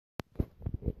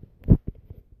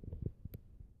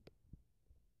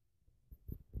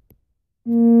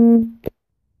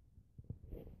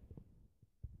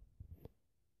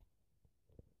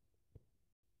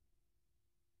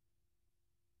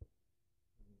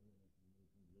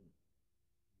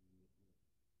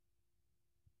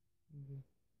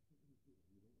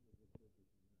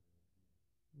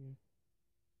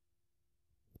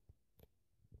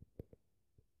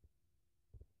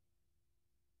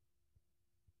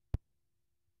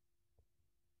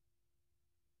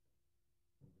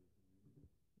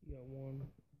1,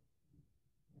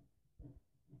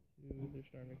 2, they're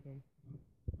starting to come.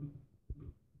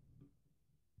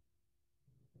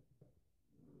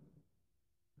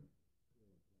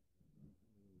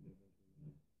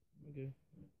 Okay.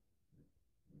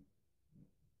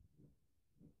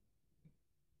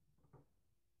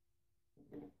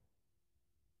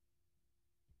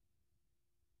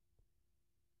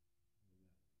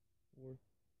 Four.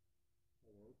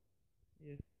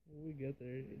 Yeah, well, we get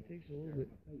there. It takes a little bit.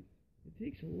 It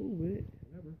takes a little bit.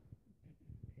 Whatever.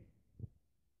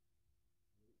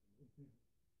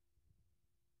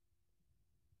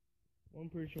 One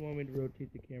person want me to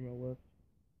rotate the camera left.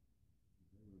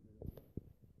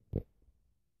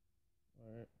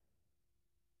 Alright.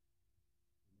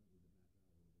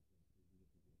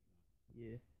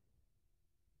 Yeah.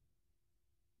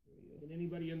 Can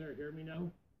anybody in there hear me now?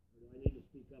 Or do I need to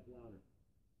speak up louder?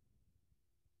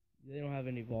 They don't have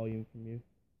any volume from you.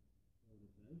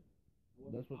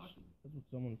 That's what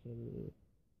someone said earlier.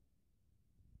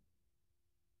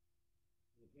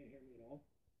 You can't hear me at all?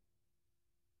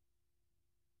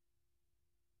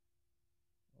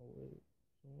 Oh wait.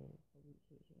 Someone probably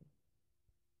said something.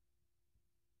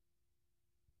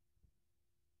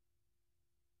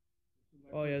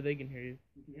 Oh yeah, they can hear you.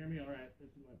 You can hear me? Alright, this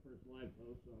is my first live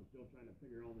post, so I'm still trying to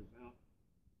figure all this out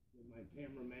with my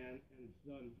cameraman and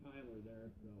son Tyler there,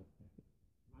 so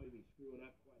I'll be screwing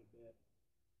up quite a bit.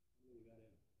 How many we got in?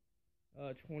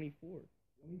 24.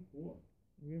 24.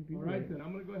 Alright then,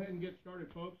 I'm going to go ahead and get started,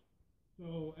 folks.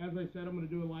 So, as I said, I'm going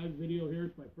to do a live video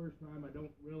here. It's my first time. I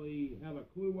don't really have a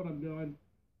clue what I'm doing.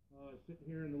 Sitting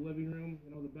here in the living room,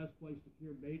 you know, the best place to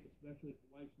cure bait, especially if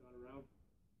the wife's not around.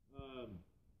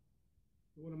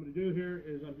 So what I'm going to do here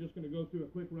is I'm just going to go through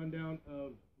a quick rundown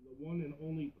of the one and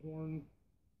only corn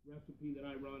recipe that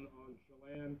I run on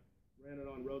Chelan. Ran it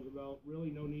on Roosevelt. Really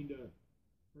no need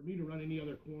for me to run any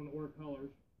other corn or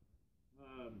colors.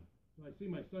 So I see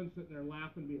my son sitting there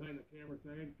laughing behind the camera,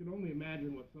 so I can only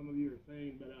imagine what some of you are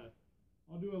saying, but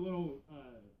I'll do a little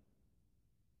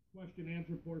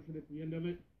question-answer portion at the end of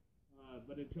it.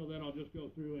 But until then, I'll just go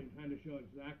through and kind of show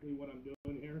exactly what I'm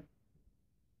doing here.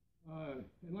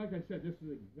 And like I said, this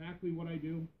is exactly what I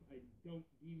do. I don't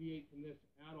deviate from this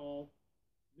at all.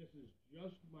 This is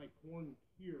just my corn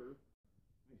cure.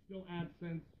 I still add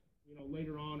scents, you know,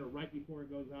 later on or right before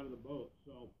it goes out of the boat.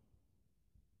 So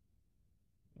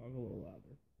talk a little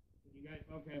louder. You guys,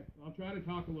 okay? I'll try to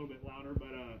talk a little bit louder,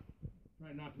 but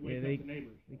try not to wake up the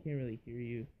neighbors. They can't really hear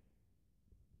you.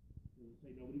 Does it say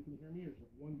nobody can hear me, or is it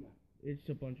one guy? It's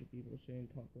a bunch of people saying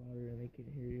talk louder and they can't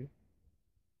hear you.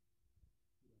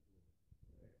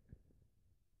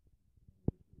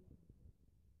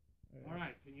 All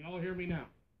right, can you all hear me now?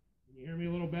 Can you hear me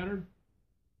a little better?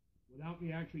 Without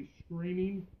me actually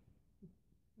screaming?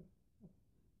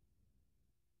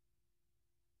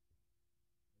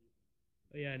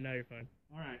 Oh yeah, now you're fine.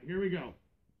 All right, here we go.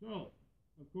 So,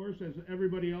 of course, as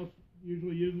everybody else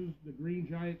usually uses, the Green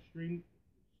Giant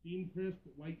Steam Crisp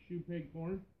White Shoe Peg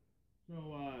Corn.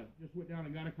 So, just went down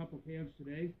and got a couple cans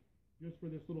today, just for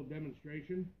this little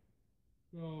demonstration.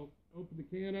 So, open the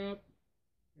can up.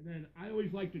 And then I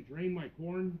always like to drain my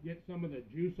corn, get some of the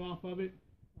juice off of it.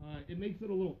 It makes it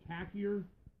a little tackier,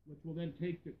 which will then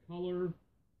take the color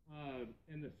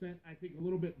and the scent, I think, a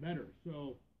little bit better.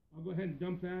 So I'll go ahead and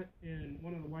dump that in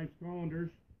one of the wife's colanders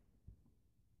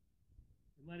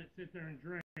and let it sit there and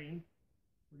drain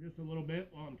for just a little bit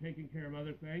while I'm taking care of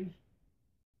other things.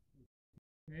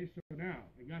 Okay, so now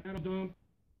I got that all dumped.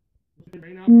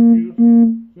 Drain out the juice.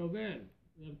 So then,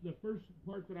 the first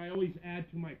part that I always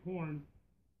add to my corn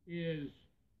is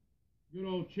good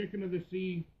old chicken of the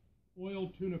sea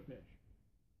oiled tuna fish.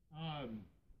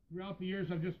 Throughout the years,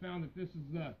 I've just found that this is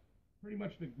pretty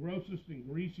much the grossest and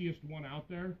greasiest one out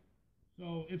there.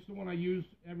 So it's the one I use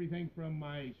everything from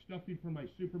my stuffing for my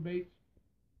super baits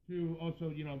to also,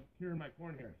 you know, curing my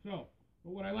corn here. So,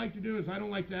 but what I like to do is I don't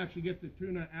like to actually get the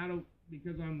tuna out of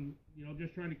because I'm, you know,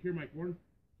 just trying to cure my corn.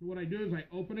 So what I do is I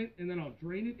open it and then I'll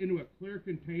drain it into a clear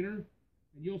container,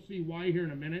 and you'll see why here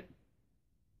in a minute.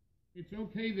 It's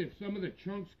okay that some of the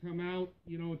chunks come out,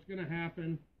 you know, it's going to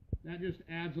happen. That just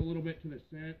adds a little bit to the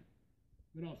scent.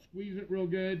 But I'll squeeze it real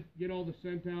good, get all the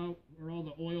scent out, or all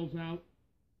the oils out,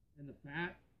 and the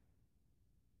fat.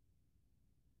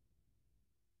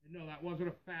 And no, that wasn't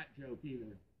a fat joke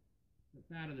either.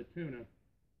 The fat of the tuna.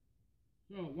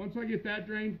 So, once I get that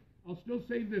drained, I'll still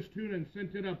save this tuna and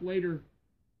scent it up later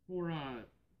for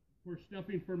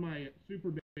stuffing for my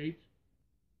super baits.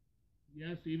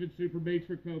 Yes, even super baits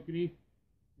for Kokanee,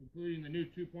 including the new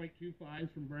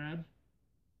 2.25s from Brad's.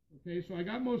 Okay, so I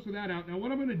got most of that out. Now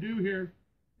what I'm going to do here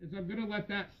is I'm going to let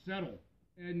that settle.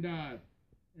 And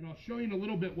And I'll show you in a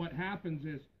little bit what happens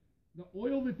is the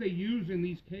oil that they use in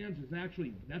these cans is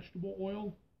actually vegetable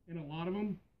oil in a lot of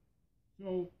them.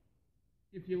 So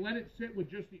if you let it sit with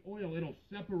just the oil, it'll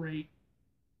separate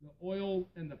the oil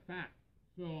and the fat.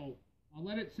 So I'll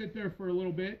let it sit there for a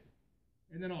little bit,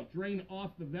 and then I'll drain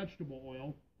off the vegetable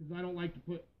oil because I don't like to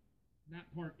put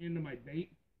that part into my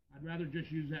bait. I'd rather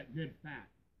just use that good fat.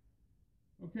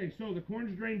 Okay, so the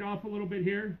corn's drained off a little bit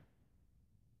here.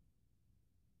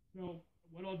 So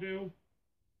what I'll do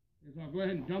is I'll go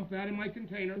ahead and dump that in my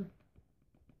container.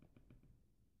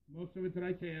 Most of it that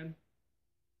I can.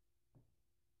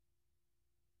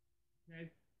 Okay.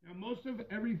 Now most of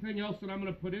everything else that I'm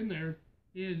going to put in there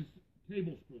is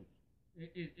tablespoons.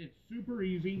 It's super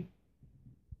easy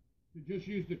to just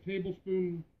use the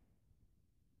tablespoon.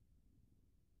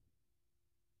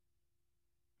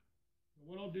 So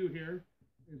what I'll do here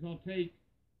is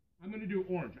I'm going to do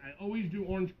orange. I always do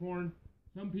orange corn.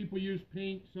 Some people use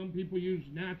pink, some people use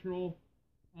natural.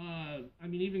 I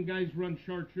mean, even guys run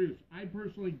chartreuse. I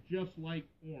personally just like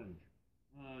orange.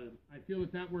 I feel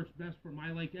that works best for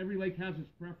my lake. Every lake has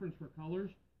its preference for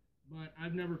colors, but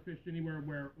I've never fished anywhere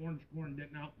where orange corn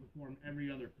didn't outperform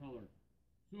every other color.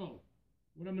 So,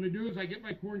 what I'm going to do is I get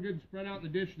my corn good spread out in the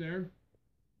dish there,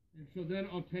 and so then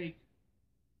I'll take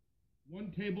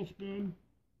 1 tablespoon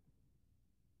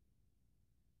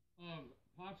of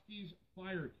Pautzke's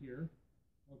Fire Cure,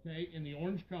 okay, in the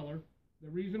orange color. The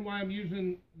reason why I'm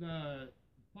using the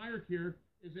Fire Cure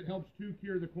is it helps to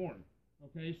cure the corn.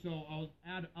 Okay, so I'll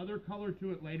add other color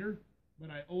to it later,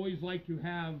 but I always like to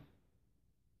have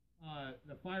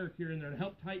the Fire Cure in there to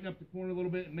help tighten up the corn a little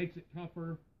bit. It makes it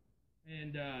tougher,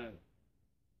 and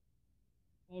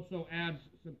also adds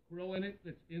some krill in it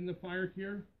that's in the Fire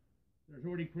Cure. There's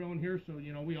already krill in here, so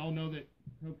you know we all know that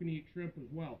kokanee eat shrimp as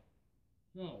well.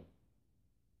 So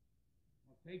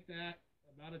I'll take that,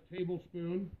 about a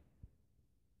tablespoon,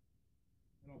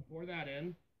 and I'll pour that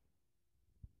in.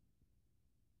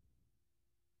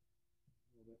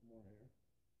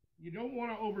 You don't want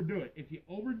to overdo it. If you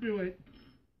overdo it,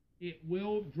 it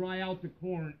will dry out the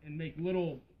corn and make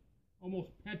little, almost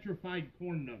petrified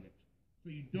corn nuggets. So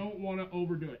you don't want to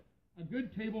overdo it. A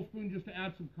good tablespoon just to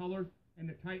add some color and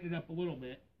to tighten it up a little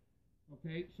bit.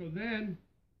 Okay, so then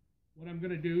what I'm going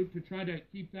to do to try to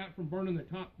keep that from burning the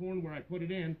top corn where I put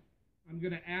it in, I'm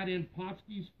going to add in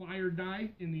Pautzke's Fire Dye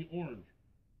in the orange.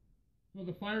 So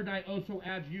the Fire Dye also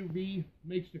adds UV,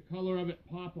 makes the color of it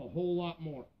pop a whole lot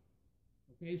more.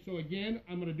 Okay, so again,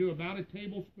 I'm going to do about a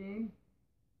tablespoon.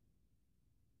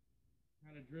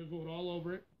 Kind of drizzle it all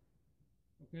over it.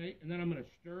 Okay, and then I'm going to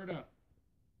stir it up.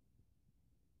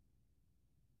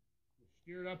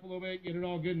 Stir it up a little bit, get it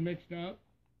all good and mixed up.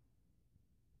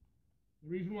 The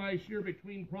reason why I stir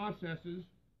between processes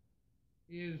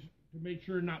is to make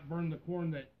sure not burn the corn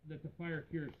that the Fire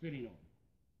Cure is sitting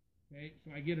on. Okay,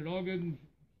 so I get it all good and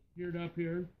stirred up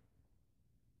here.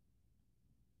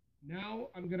 Now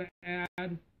I'm going to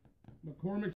add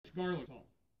McCormick's garlic salt.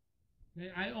 Okay,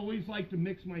 I always like to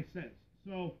mix my scents.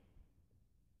 So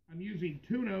I'm using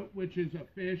tuna, which is a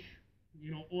fish, you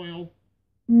know, oil.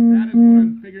 That is what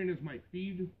I'm figuring is my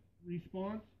feed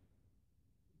response.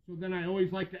 So then I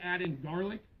always like to add in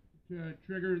garlic to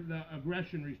trigger the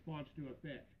aggression response to a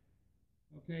fish.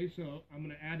 Okay, so I'm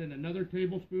going to add in another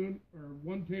tablespoon, or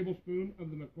 1 tablespoon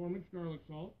of the McCormick's garlic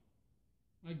salt.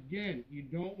 Again, you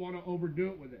don't want to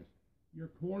overdo it with this. Your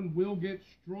corn will get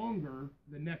stronger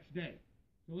the next day.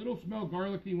 So it'll smell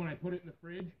garlicky when I put it in the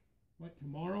fridge, but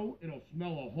tomorrow it'll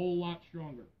smell a whole lot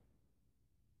stronger.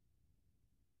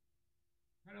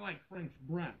 Kind of like Frank's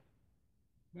breath.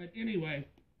 But anyway,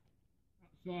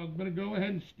 so I'm going to go ahead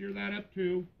and stir that up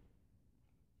too.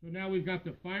 So now we've got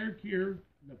the Fire Cure,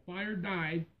 the Fire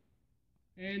Dye,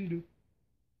 and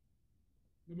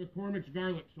the McCormick's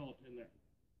garlic salt in there.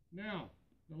 Now,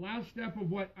 the last step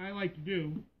of what I like to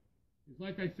do is,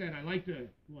 like I said, I like to,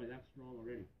 boy, that's strong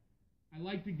already. I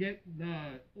like to get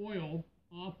the oil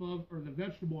off of, or the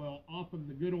vegetable oil off of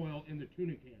the good oil in the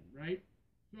tuna can, right?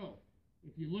 So,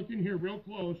 if you look in here real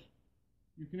close,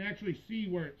 you can actually see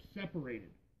where it's separated.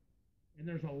 And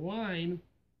there's a line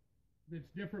that's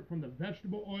different from the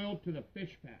vegetable oil to the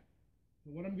fish fat. So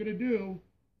what I'm going to do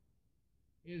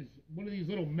is one of these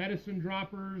little medicine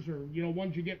droppers, or, you know,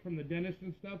 ones you get from the dentist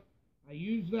and stuff. I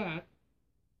use that,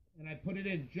 and I put it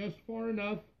in just far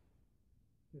enough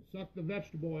to suck the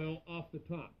vegetable oil off the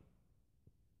top.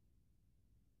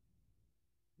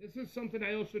 This is something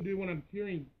I also do when I'm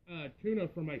curing tuna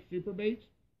for my super baits.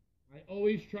 I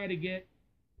always try to get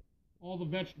all the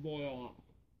vegetable oil off.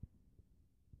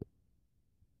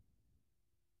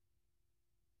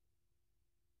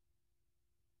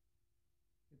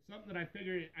 It's something that I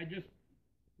figure I just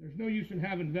there's no use in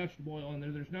having vegetable oil in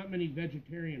there. There's not many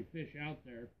vegetarian fish out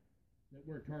there that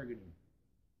we're targeting.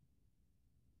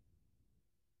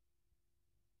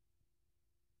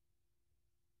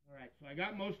 All right, so I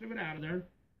got most of it out of there.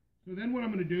 So then what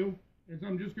I'm going to do is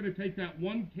I'm just going to take that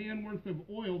 1 can worth of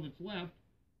oil that's left,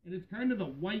 and it's kind of the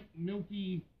white,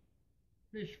 milky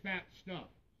fish fat stuff.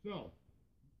 So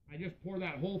I just pour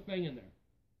that whole thing in there.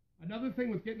 Another thing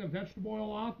with getting the vegetable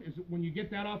oil off is that when you get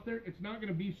that off there, it's not going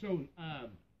to be so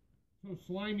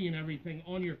slimy and everything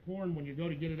on your corn when you go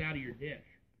to get it out of your dish.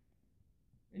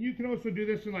 And you can also do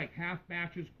this in like half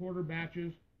batches, quarter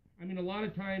batches. I mean, a lot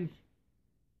of times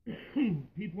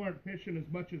people aren't fishing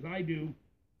as much as I do,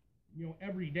 you know,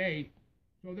 every day.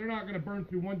 So they're not going to burn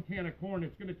through 1 can of corn.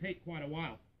 It's going to take quite a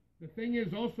while. The thing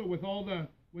is also with the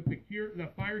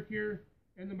fire cure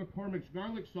and the McCormick's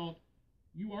garlic salt,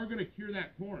 you are going to cure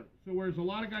that corn. So whereas a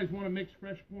lot of guys want to mix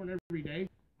fresh corn every day,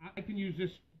 I can use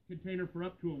this container for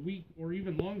up to a week or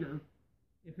even longer.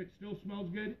 If it still smells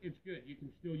good, it's good. You can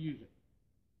still use it.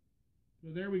 So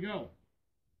there we go.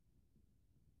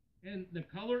 And the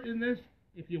color in this,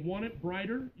 if you want it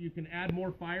brighter, you can add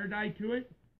more fire dye to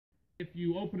it. If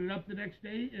you open it up the next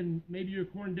day and maybe your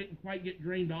corn didn't quite get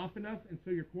drained off enough, and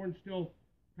so your corn's still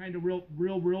kind of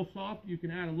real soft, you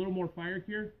can add a little more fire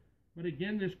cure. But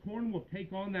again, this corn will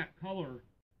take on that color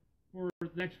for the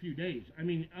next few days. I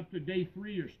mean, up to day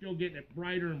 3, you're still getting it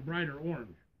brighter and brighter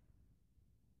orange.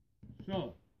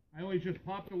 So I always just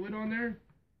pop the lid on there,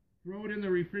 throw it in the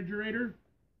refrigerator,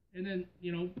 and then,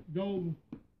 you know, go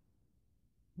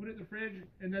put it in the fridge.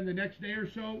 And then the next day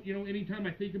or so, you know, anytime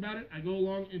I think about it, I go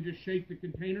along and just shake the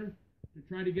container to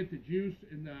try to get the juice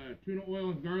and the tuna oil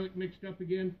and garlic mixed up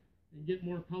again and get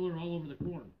more color all over the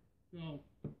corn. So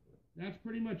that's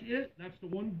pretty much it. That's the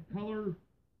one color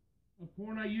of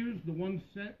corn I use, the one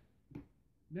set.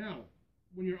 Now,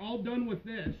 when you're all done with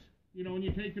this, you know, when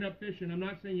you take it up fishing, I'm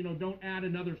not saying, you know, don't add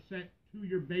another set to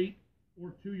your bait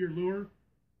or to your lure.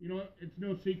 You know, it's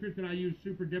no secret that I use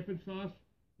super dipping sauce.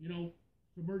 You know,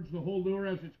 submerge the whole lure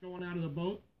as it's going out of the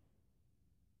boat.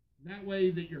 That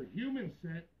way that your human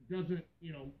scent doesn't,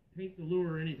 you know, taint the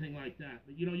lure or anything like that.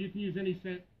 But, you know, you can use any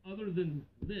scent other than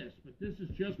this. But this is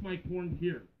just my corn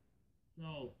cure.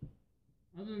 So,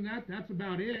 other than that, that's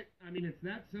about it. I mean, it's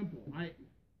that simple.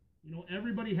 You know,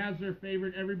 everybody has their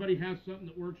favorite. Everybody has something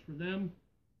that works for them.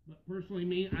 But personally,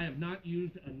 me, I have not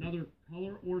used another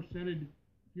color or scented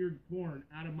cured corn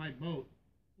out of my boat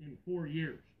in 4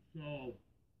 years. So,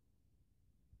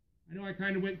 I know I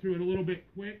kind of went through it a little bit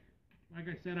quick. Like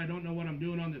I said, I don't know what I'm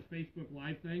doing on this Facebook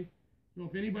Live thing. So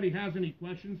if anybody has any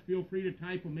questions, feel free to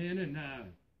type them in, and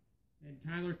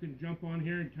Tyler can jump on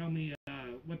here and tell me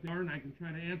what they are, and I can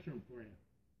try to answer them for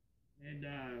you. And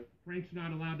Frank's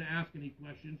not allowed to ask any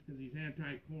questions because he's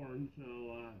anti-corn, so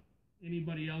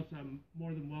anybody else, I'm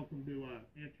more than welcome to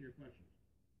answer your questions.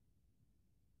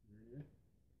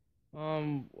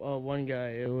 One guy,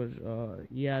 it was,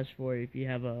 he asked for if you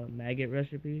have a maggot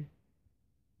recipe.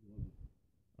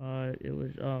 It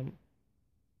was,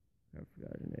 I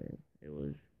forgot his name. It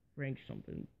was Frank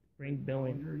something. Frank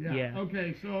Billing. Yeah.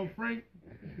 Okay, so Frank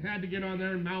had to get on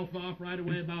there and mouth off right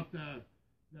away about the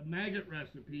maggot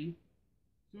recipe.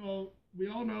 So we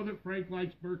all know that Frank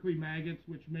likes Berkeley maggots,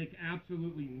 which make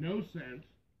absolutely no sense.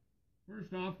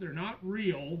 First off, they're not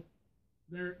real.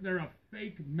 They're a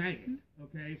fake maggot.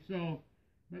 Okay, so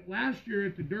but last year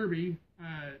at the Derby,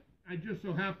 I just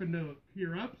so happened to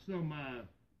cure up some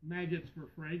maggots for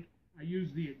Frank. I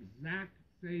used the exact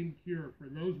same cure for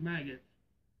those maggots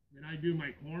that I do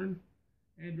my corn,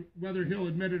 and whether he'll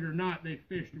admit it or not, they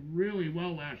fished really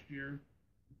well last year.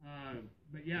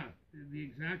 But yeah, the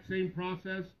exact same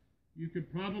process. You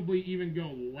could probably even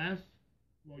go less.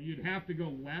 Well, you'd have to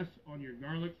go less on your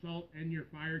garlic salt and your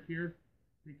fire cure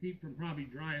to keep from probably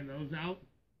drying those out.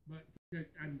 But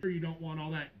I'm sure you don't want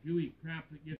all that gooey crap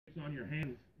that gets on your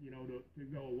hands, you know, to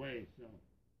go away. So,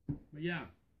 but yeah,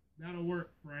 that'll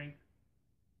work, Frank.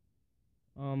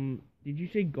 Did you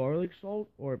say garlic salt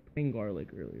or plain garlic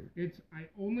earlier? I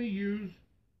only use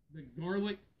the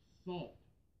garlic salt.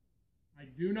 I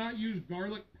do not use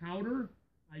garlic powder.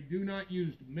 I do not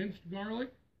use minced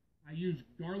garlic. I use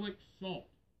garlic salt.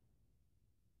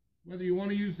 Whether you want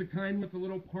to use the kind with the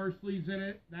little parsleys in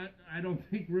it, that I don't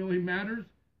think really matters.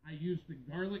 I use the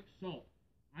garlic salt.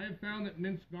 I have found that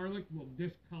minced garlic will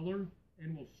discolor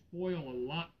and will spoil a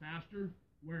lot faster,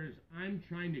 whereas I'm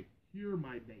trying to cure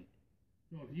my bait.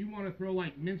 So if you want to throw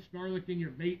like minced garlic in your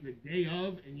bait the day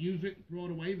of and use it and throw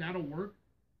it away, that'll work.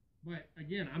 But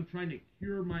again, I'm trying to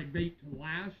cure my bait to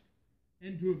last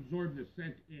and to absorb the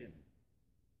scent in.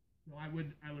 So I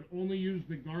would only use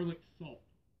the garlic salt.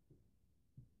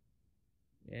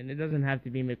 And it doesn't have to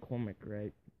be McCormick,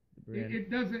 right? It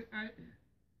doesn't.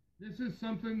 This is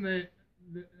something that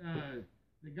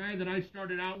the guy that I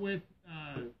started out with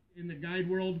in the guide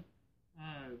world,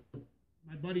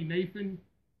 my buddy Nathan,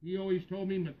 he always told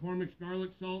me McCormick's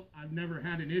garlic salt. I've never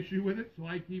had an issue with it, so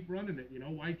I keep running it. You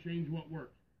know, why change what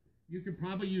works? You could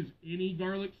probably use any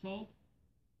garlic salt.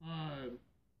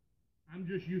 I'm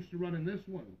just used to running this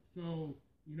one. So,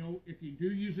 you know, if you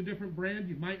do use a different brand,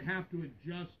 you might have to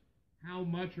adjust how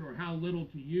much or how little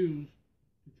to use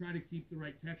to try to keep the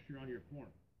right texture on your corn.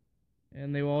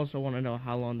 And they also want to know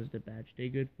how long does the batch stay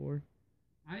good for?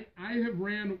 I have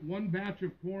ran one batch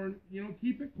of corn. You know,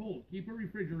 keep it cold. Keep it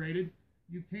refrigerated.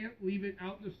 You can't leave it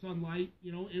out in the sunlight.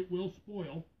 You know, it will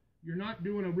spoil. You're not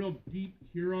doing a real deep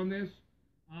cure on this.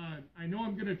 I know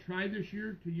I'm going to try this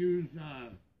year to use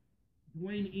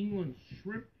Dwayne England's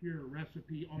shrimp cure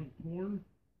recipe on corn.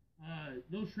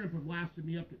 Those shrimp have lasted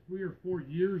me up to 3 or 4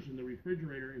 years in the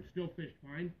refrigerator and still fished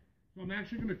fine. So I'm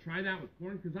actually going to try that with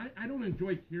corn because I don't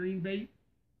enjoy curing bait.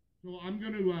 So I'm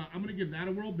gonna give that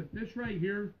a whirl. But this right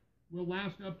here will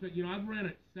last up to, you know, I've ran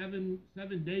it seven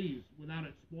days without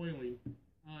it spoiling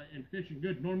and fishing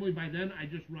good. Normally by then I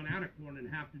just run out of corn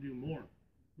and have to do more.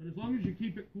 But as long as you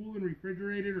keep it cool and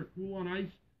refrigerated or cool on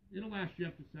ice, it'll last you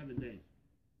up to 7 days.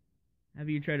 Have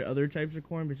you tried other types of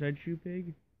corn besides shoe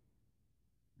pig?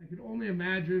 I can only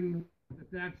imagine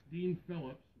that that's Dean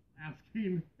Phillips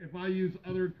asking if I use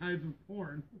other kinds of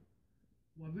corn.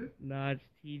 Was it? No, it's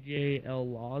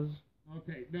TJL Laws.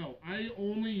 Okay, no, I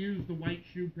only use the white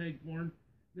shoe peg corn.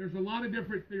 There's a lot of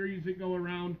different theories that go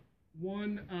around.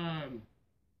 One,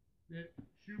 that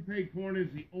shoe peg corn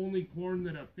is the only corn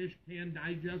that a fish can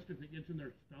digest if it gets in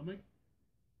their stomach.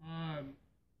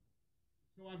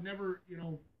 So I've never, you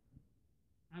know,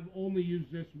 I've only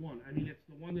used this one. I mean, it's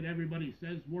the one that everybody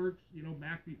says works, you know,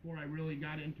 back before I really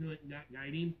got into it and got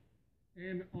guiding.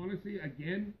 And honestly,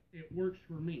 again, it works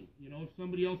for me. You know, if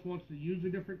somebody else wants to use a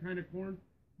different kind of corn,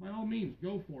 by all means,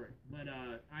 go for it. But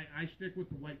I stick with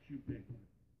the white shoe pig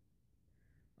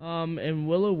corn. And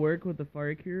will it work with the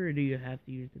fire cure, or do you have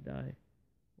to use the dye?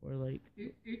 Or like...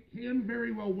 It can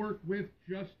very well work with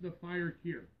just the fire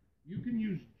cure. You can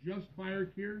use just fire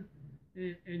cure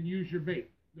and use your bait.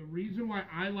 The reason why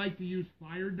I like to use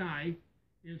fire dye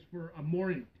is for a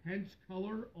more intense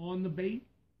color on the bait,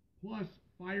 plus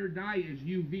fire dye is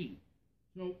UV.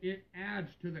 So it adds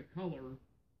to the color,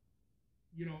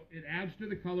 you know, it adds to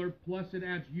the color, plus it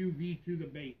adds UV to the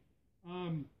bait.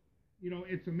 You know,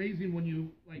 it's amazing when you,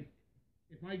 like,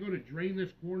 if I go to drain this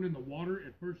corn in the water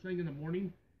at first thing in the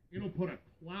morning, it'll put a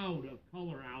cloud of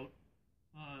color out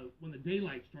when the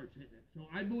daylight starts hitting it. So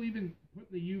I believe in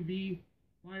putting the UV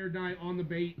fire dye on the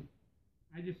bait.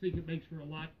 I just think it makes for a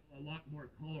lot more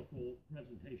colorful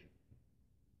presentation.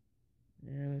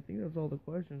 Yeah, I think that's all the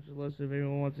questions, unless if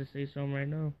anyone wants to say something right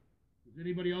now. Does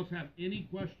anybody else have any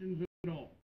questions at all?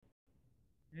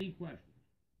 Any questions?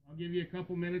 I'll give you a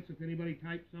couple minutes if anybody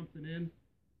types something in,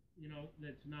 you know,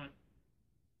 that's not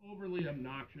overly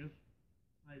obnoxious.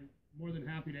 I'm more than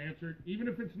happy to answer it, even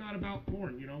if it's not about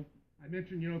corn, you know. I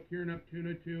mentioned, you know, curing up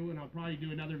tuna too, and I'll probably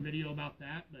do another video about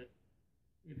that, but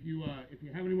if you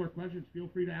have any more questions, feel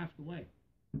free to ask away.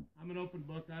 I'm an open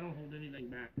book. I don't hold anything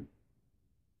back.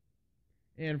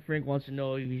 And Frank wants to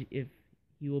know if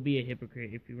he will be a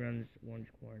hypocrite if he runs orange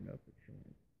corn up at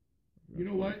Sean. You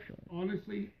know what?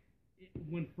 Honestly,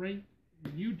 when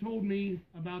you told me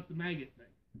about the maggot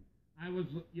thing, I was,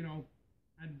 you know,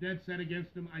 I'm dead set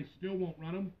against them. I still won't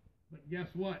run them. But guess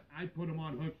what? I put them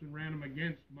on hooks and ran them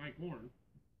against my corn.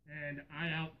 And I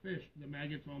outfished the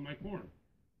maggots on my corn.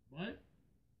 But,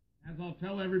 as I'll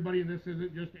tell everybody, and this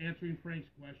isn't just answering Frank's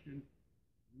question,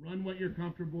 run what you're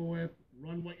comfortable with,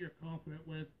 run what you're confident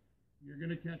with. You're going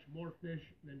to catch more fish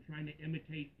than trying to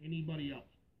imitate anybody else.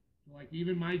 So like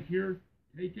even my cure,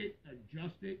 take it,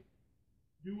 adjust it,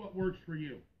 do what works for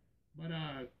you. But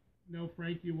no,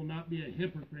 Frank, you will not be a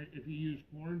hypocrite if you use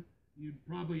corn. You'd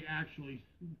probably actually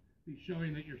be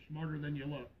showing that you're smarter than you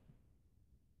look.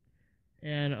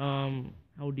 And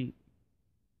how deep?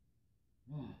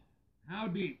 Oh, how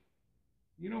deep?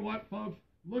 You know what, folks?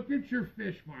 Look at your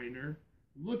fish finder.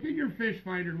 Look at your fish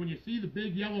finder. When you see the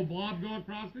big yellow blob go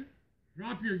across it,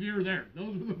 drop your gear there.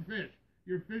 Those are the fish.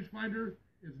 Your fish finder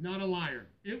is not a liar.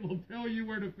 It will tell you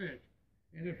where to fish.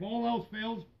 And if all else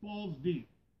fails, balls deep.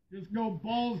 Just go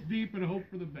balls deep and hope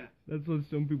for the best. That's what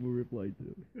some people reply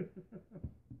to.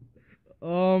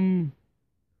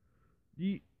 Do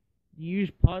you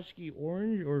use Pautzke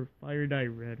orange or fire dye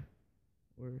red?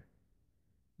 Or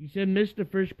you said missed the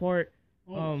first part.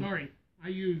 Oh, sorry. I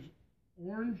use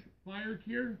orange fire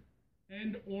cure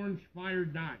and orange fire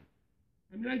dye.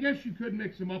 I mean, I guess you could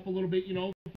mix them up a little bit, you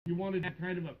know, if you wanted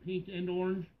kind of a pink and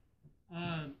orange.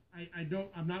 I'm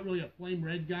not really a flame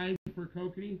red guy for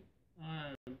kokanee.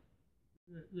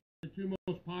 The two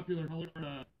most popular colors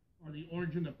are the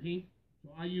orange and the pink. So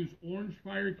I use orange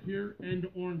fire cure and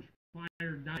orange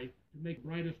fire dye to make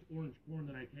brightest orange corn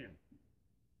that I can.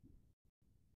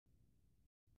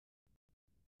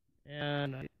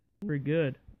 And we're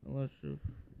good. Unless if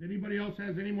anybody else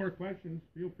has any more questions,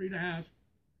 feel free to ask.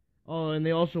 Oh, and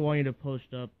they also want you to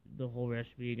post up the whole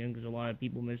recipe again because a lot of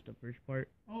people missed the first part.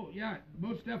 Oh yeah,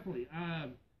 most definitely.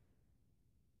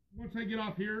 Once I get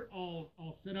off here, I'll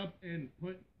set up and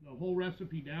put the whole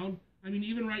recipe down. I mean,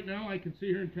 even right now, I can sit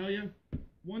here and tell you,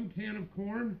 1 can of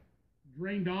corn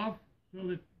drained off so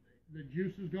that the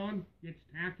juice is gone, gets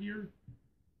tackier.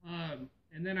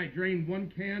 And then I drained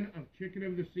 1 can of chicken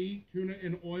of the sea, tuna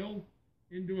and oil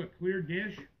into a clear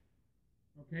dish.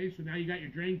 Okay, so now you got your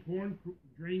drained corn,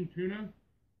 drained tuna.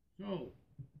 So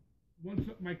once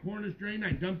my corn is drained,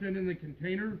 I dump it in the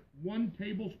container. 1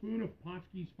 tablespoon of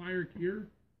Pautzke's Fire Cure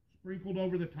sprinkled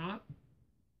over the top.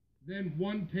 Then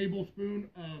 1 tablespoon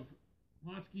of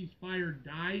Pautzke's Fire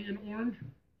Dye in orange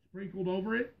sprinkled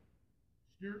over it.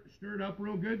 Stir it up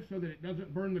real good so that it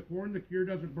doesn't burn the corn. The cure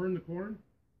doesn't burn the corn.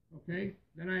 Okay,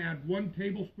 then I add 1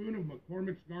 tablespoon of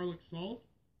McCormick's garlic salt.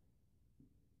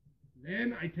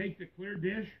 Then I take the clear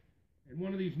dish and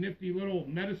one of these nifty little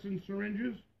medicine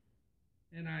syringes,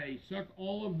 and I suck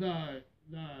all of the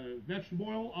vegetable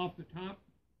oil off the top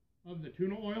of the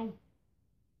tuna oil.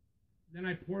 Then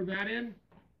I pour that in,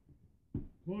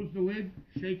 close the lid,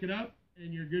 shake it up,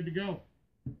 and you're good to go.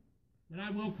 But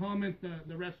I will comment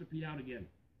the recipe out again.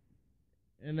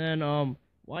 And then,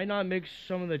 why not mix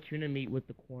some of the tuna meat with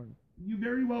the corn? You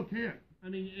very well can. I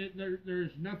mean,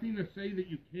 there's nothing to say that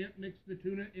you can't mix the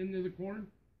tuna into the corn.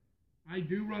 I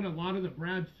do run a lot of the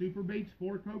Brad Super Baits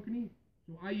for kokanee,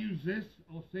 so I use this.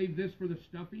 I'll save this for the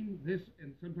stuffing,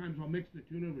 and sometimes I'll mix the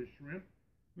tuna with shrimp.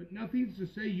 But nothing's to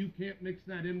say you can't mix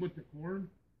that in with the corn.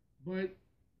 But,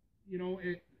 you know,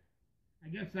 I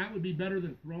guess that would be better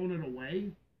than throwing it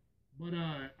away. But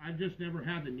I've just never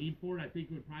had the need for it. I think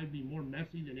it would probably be more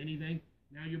messy than anything.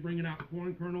 Now you're bringing out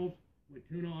corn kernels with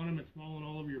tuna on them. It's falling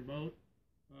all over your boat.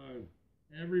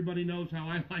 Everybody knows how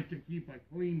I like to keep a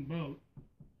clean boat.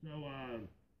 So,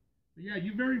 but yeah,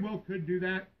 you very well could do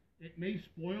that. It may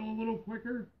spoil a little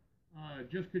quicker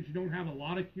just because you don't have a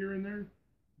lot of cure in there.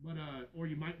 But or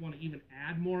you might want to even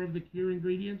add more of the cure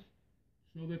ingredients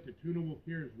so that the tuna will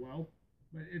cure as well.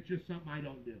 But it's just something I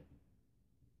don't do.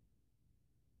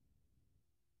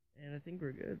 And I think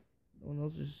we're good. No one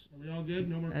else is. Are we all good?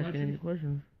 No more asking any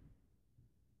questions.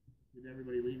 Did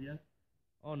everybody leave yet?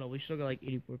 Oh no, we still got like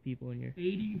 84 people in here.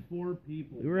 84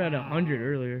 people. We were at 100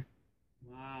 earlier.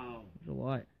 Wow. That's a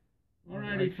lot.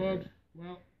 Alrighty, folks.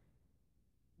 Well,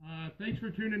 thanks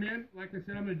for tuning in. Like I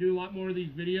said, I'm going to do a lot more of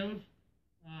these videos.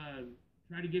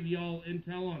 Try to give you all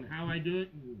intel on how I do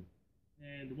it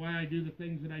and why I do the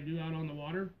things that I do out on the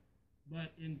water.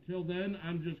 But until then,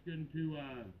 I'm just going to,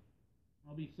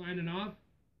 I'll be signing off.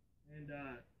 And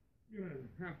going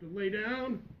to have to lay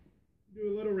down,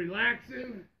 do a little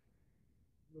relaxing,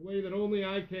 the way that only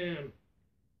I can.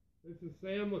 This is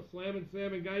Sam with Slammin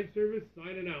Salmon Guide Service,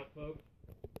 signing out, folks.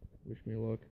 Wish me luck.